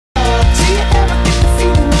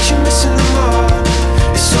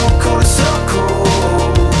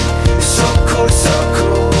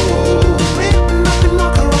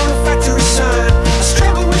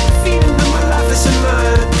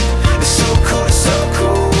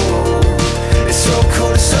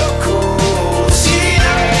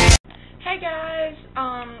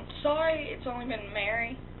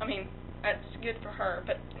good for her.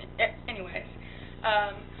 But anyways,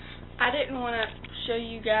 I didn't want to show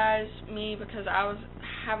you guys me because I was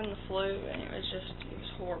having the flu and it was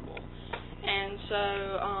horrible. And so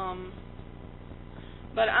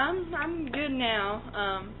but I'm good now.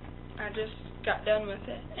 I just got done with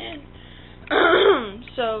it, and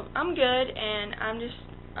so I'm good, and I'm just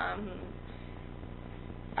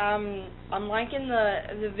I'm liking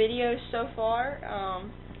the videos so far.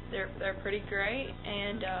 They're pretty great,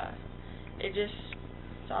 and it's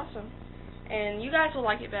awesome. And you guys will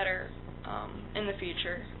like it better in the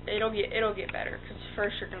future. It'll get better, because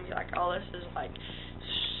first you're gonna be like, oh, this is like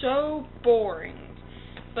so boring,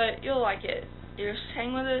 but you'll like it. You just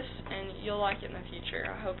hang with us, and you'll like it in the future.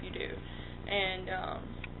 I hope you do, and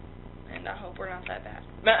I hope we're not that bad.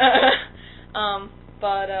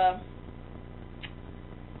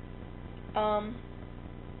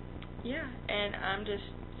 Yeah, and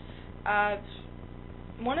I've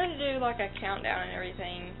wanted to do like a countdown and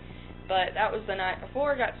everything, but that was the night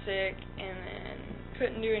before I got sick, and then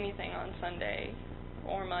couldn't do anything on Sunday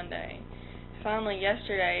or Monday. Finally,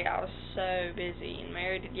 yesterday, I was so busy and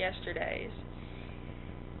married to yesterdays,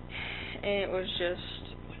 and it was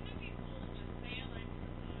just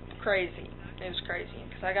crazy. It was crazy,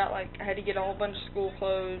 because I had to get a whole bunch of school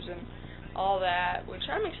clothes and all that, which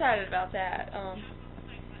I'm excited about that.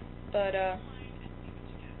 But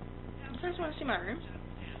you guys want to see my room?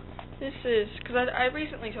 This is, because I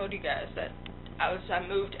recently told you guys that I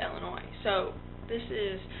moved to Illinois, so this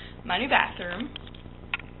is my new bathroom.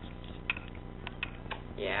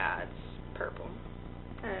 Yeah, it's purple.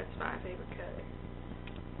 That's my favorite color.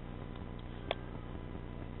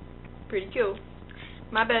 Pretty cool.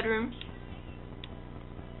 My bedroom.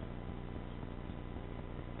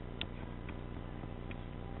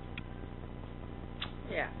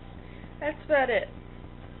 Yeah, that's about it.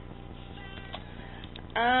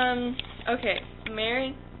 Okay,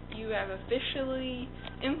 Mary, you have officially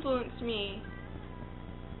influenced me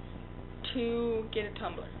to get a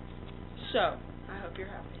tumbler. So, I hope you're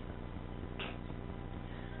happy.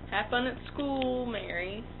 Have fun at school,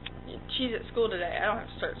 Mary. She's at school today. I don't have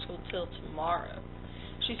to start school till tomorrow.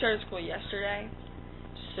 She started school yesterday.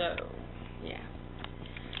 So, yeah.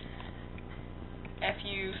 If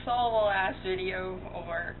you saw the last video,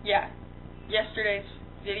 or, yesterday's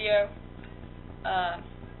video,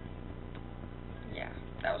 yeah,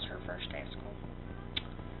 that was her first day of school.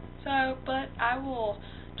 So, but I will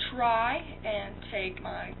try and take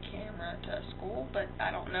my camera to school, but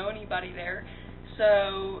I don't know anybody there,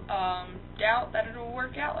 so doubt that it'll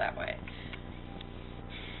work out that way.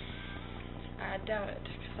 I doubt it,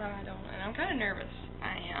 because I don't, and I'm kind of nervous.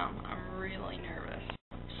 I'm really nervous.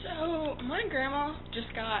 So, my grandma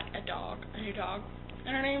just got a new dog,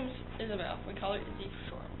 and her name's Isabel. We call her Izzy for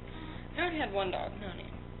short. I already had one dog, no name.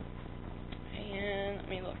 And let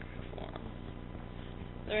me look for them.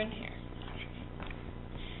 They're in here.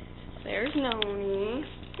 There's Noni.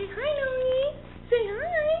 Say hi, Noni. Say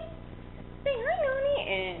hi. Say hi, Noni.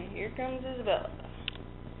 And here comes Isabella.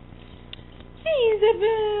 Hey,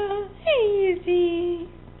 Isabel. Hey, Izzy.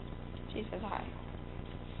 She says hi.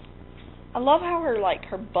 I love how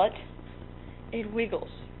her butt, it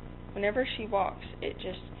wiggles. Whenever she walks, it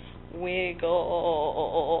just wiggles.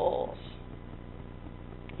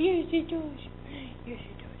 Yes, it does. Yes,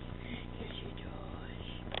 it does. Yes, it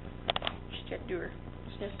does. Just got to do her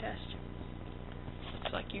sniff test.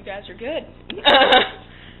 It's like you guys are good.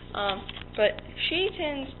 But she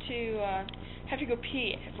tends to have to go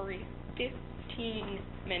pee every 15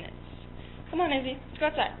 minutes. Come on, Izzy. Let's go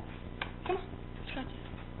outside. Come on. Let's go outside.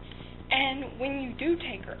 And when you do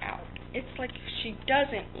take her out, it's like she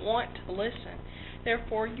doesn't want to listen.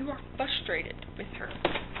 Therefore, you are frustrated with her.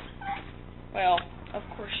 Well, of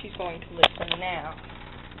course she's going to listen now.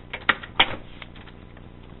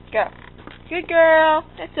 Go. Good girl.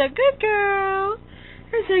 That's a good girl.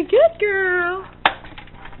 That's a good girl.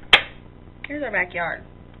 Here's our backyard.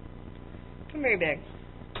 It's very big.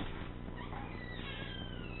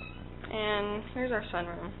 And here's our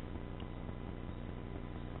sunroom.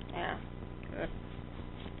 Yeah, good.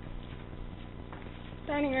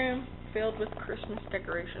 Dining room filled with Christmas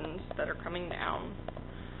decorations that are coming down.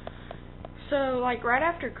 So, right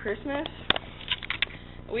after Christmas,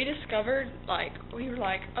 we discovered, we were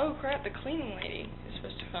like, oh crap, the cleaning lady is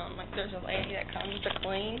supposed to come. There's a lady that comes to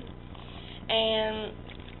clean. And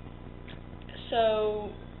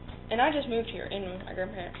so, and I just moved here in with my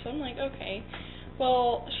grandparents. So I'm like, okay,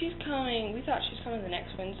 well, she's coming. We thought she was coming the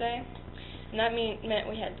next Wednesday. And that meant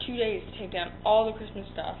we had 2 days to take down all the Christmas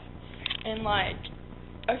stuff. And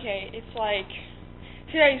okay, it's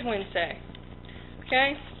today's Wednesday.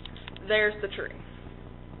 Okay? There's the tree.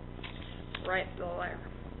 right there.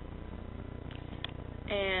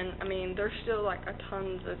 And, I mean, there's still, like, a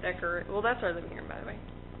tons of well, that's our living room, by the way.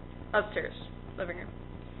 Upstairs, living room.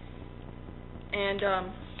 And,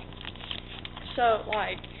 so,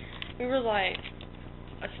 like, we were, like,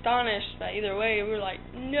 astonished that either way, we were like,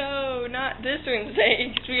 no, not this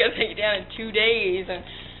Wednesday, because we gotta take it down in 2 days,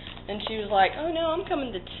 and she was like, oh no, I'm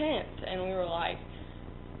coming the 10th, and we were like,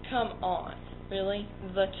 come on, really,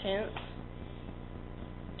 the 10th?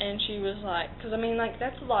 And she was like, because I mean, like,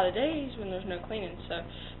 that's a lot of days when there's no cleaning, so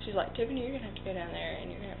she's like, Tiffany, you're gonna have to go down there,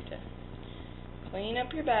 and you're gonna have to clean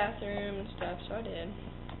up your bathroom and stuff, so I did,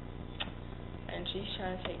 and she's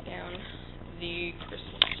trying to take down the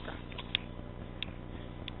Christmas stuff.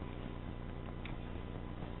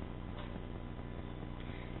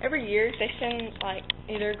 Every year they send, like,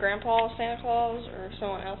 either Grandpa Santa Claus or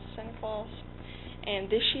someone else's Santa Claus. And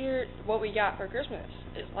this year, what we got for Christmas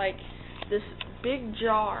is, like, this big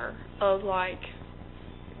jar of, like,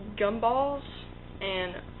 gumballs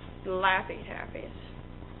and Laffy Taffies.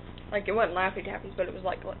 Like, it wasn't Laffy Taffies, but it was,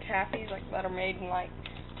 like Taffies, like, that are made in, like,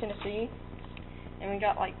 Tennessee. And we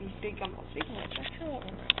got, like, these big gumballs. Speaking of which, I kind of want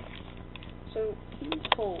one right now. So, he's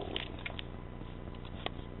cold.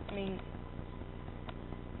 I mean,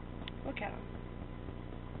 look at them.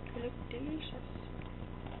 They look delicious.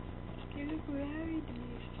 They look very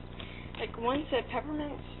delicious. Like, one said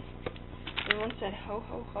peppermints, and one said ho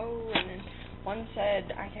ho ho, and then one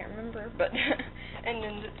said, I can't remember, but, and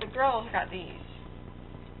then the girls got these.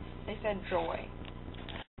 They said joy.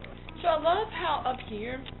 So I love how up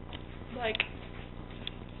here, like,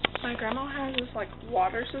 my grandma has this, like,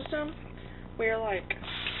 water system, where, like,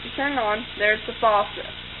 you turn it on, there's the faucet.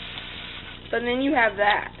 But then you have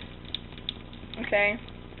that. Okay?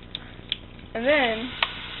 And then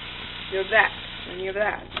you have that, and you have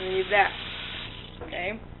that, and then you have that.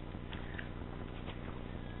 Okay?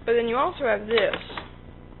 But then you also have this.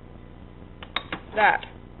 That.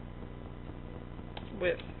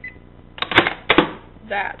 With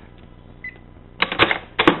that.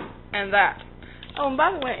 And that. Oh, and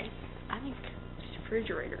by the way, I think this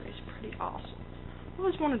refrigerator is pretty awesome. I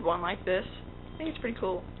always wanted one like this. I think it's pretty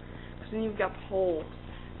cool. Because then you've got the whole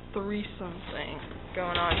threesome thing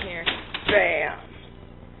going on here. Bam!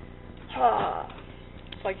 Ah.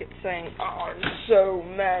 It's like it's saying, oh, I'm so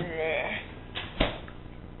many.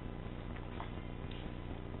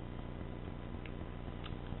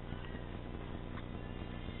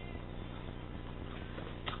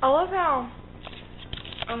 I love how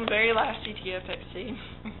on the very last CTFXC,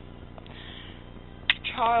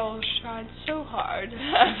 Charles tried so hard to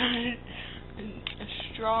have a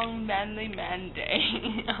strong manly man day.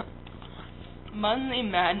 Manly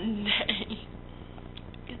man day.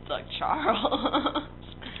 Good luck, Charles.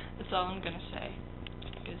 That's all I'm gonna say.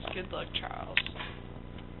 Is good luck, Charles.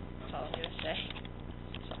 That's all I'm gonna say.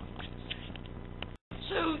 That's all I'm gonna say.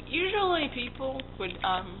 So usually people would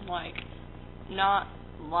like not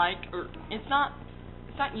like, or it's not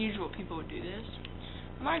usual people would do this.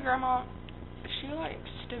 My grandma, she likes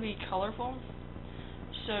to be colorful,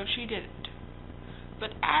 so she didn't.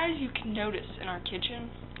 But as you can notice in our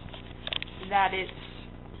kitchen, that it's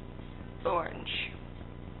orange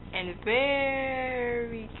and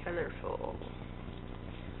very colorful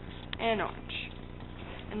and orange,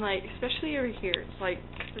 and like especially over here, it's like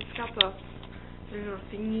it's got the little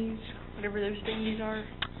thingies, whatever those thingies are.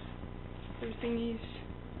 Those thingies.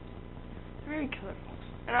 Very colorful.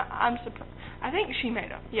 And I'm surprised. I think she made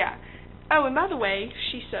them. Yeah. Oh, and by the way,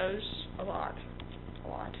 she sews a lot. A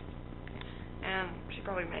lot. And she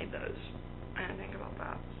probably made those. I didn't think about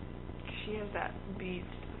that. She has that bead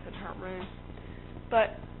in her room.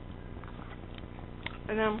 But,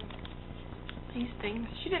 and then, these things,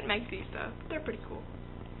 she didn't make these though. But they're pretty cool.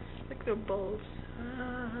 Like the bowls.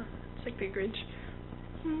 It's like the Grinch.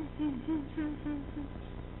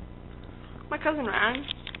 My cousin Ryan,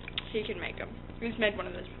 he can make them. He's made one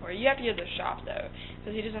of those before. You have to go to the shop though,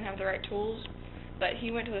 because he doesn't have the right tools. But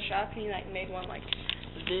he went to the shop and he like made one like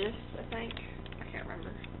this, I think. I can't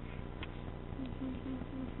remember.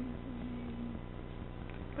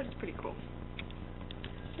 But it's pretty cool.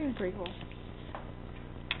 It's pretty cool.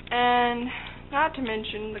 And not to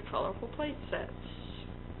mention the colorful plate sets.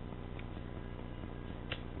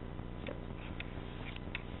 Yep.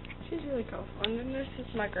 She's really colorful. And then this is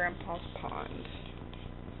my grandpa's pond.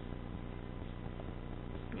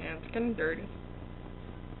 Yeah, it's kind of dirty.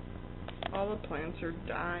 All the plants are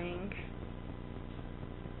dying.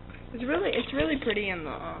 It's really pretty in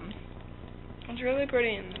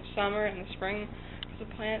the summer and the spring. The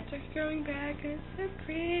plants are growing back and it's so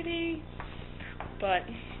pretty. But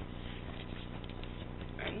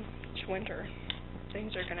it's winter.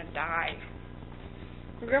 Things are gonna die.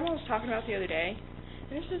 my grandma was talking about the other day,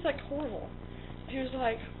 and this is like horrible. She was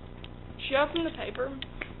like, she opened the paper,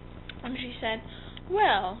 and she said,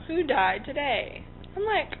 well, who died today? I'm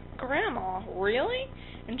like, Grandma, really?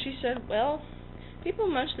 And she said, well, people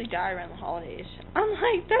mostly die around the holidays. I'm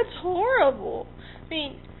like, that's horrible. I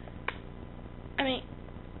mean,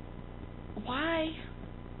 why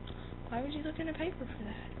would you look in a paper for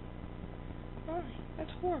that? Why?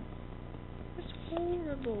 That's horrible. That's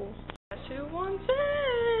horrible. Guess who wants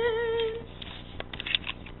it?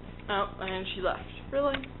 Oh, and she left.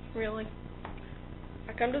 Really? Really?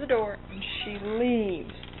 I come to the door, and she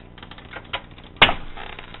leaves.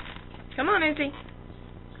 Come on, Izzy.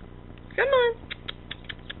 Come on.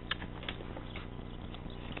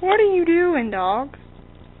 What are you doing, dog?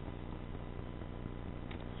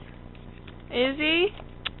 Izzy?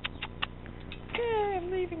 Okay,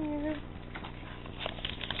 I'm leaving you.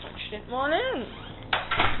 She didn't want in.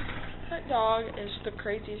 That dog is the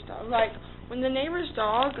craziest dog. Like, when the neighbor's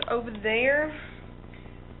dog over there,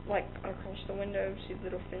 like, across the window, see the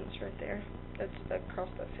little fence right there? That's across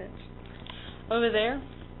that fence. Over there,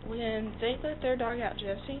 when they let their dog out,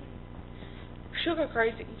 Jessie, she'll go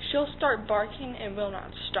crazy. She'll start barking and will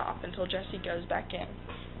not stop until Jessie goes back in.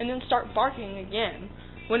 And then start barking again,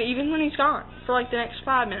 even when he's gone, for like the next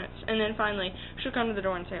 5 minutes. And then finally, she'll come to the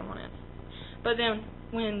door and say, I want in. But then,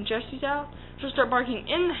 when Jessie's out, she'll start barking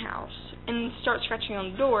in the house and start scratching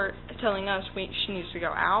on the door, telling us she needs to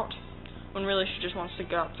go out, when really she just wants to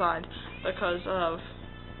go outside because of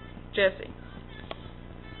Jessie.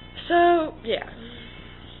 So, yeah,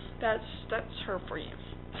 that's her for you.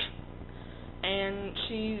 And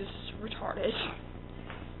she's retarded.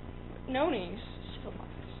 Noni's civilized.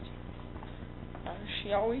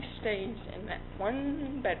 She always stays in that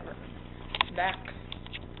one bedroom back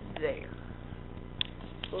there.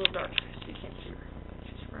 It's a little dark, so you can't see her, but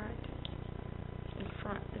she's right in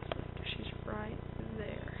front. She's right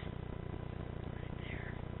there. Right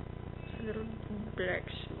there. It's a little black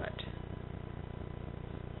smut.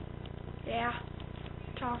 Yeah,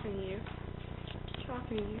 talking to you.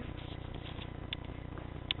 Talking to you.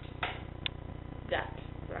 That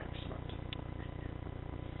black smut.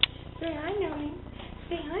 Say hi, Noni.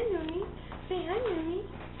 Say hi, Noni. Say hi, Noni.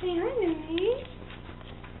 Say hi, Noni.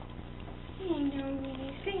 Hey, Noni.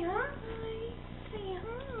 Say hi. Say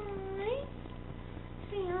hi.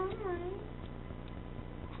 Say hi.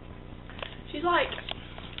 She's like,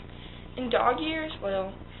 in dog years,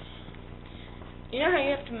 well, you know how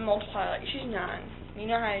you have to multiply, like, she's 9. You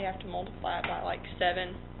know how you have to multiply it by, like,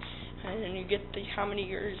 7, and then you get how many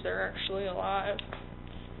years they're actually alive,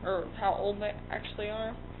 or how old they actually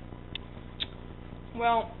are?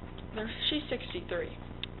 Well, she's 63.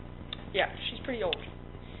 Yeah, she's pretty old.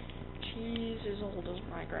 She's as old as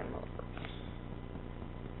my grandmother.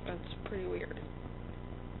 That's pretty weird.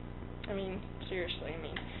 I mean, seriously,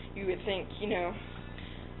 you would think,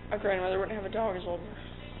 a grandmother wouldn't have a dog as old as her.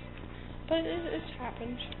 But it's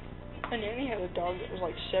happened. And Nanny had a dog that was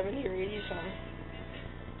like 70 or 80 something.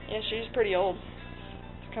 Yeah, she's pretty old.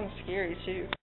 It's kind of scary, too.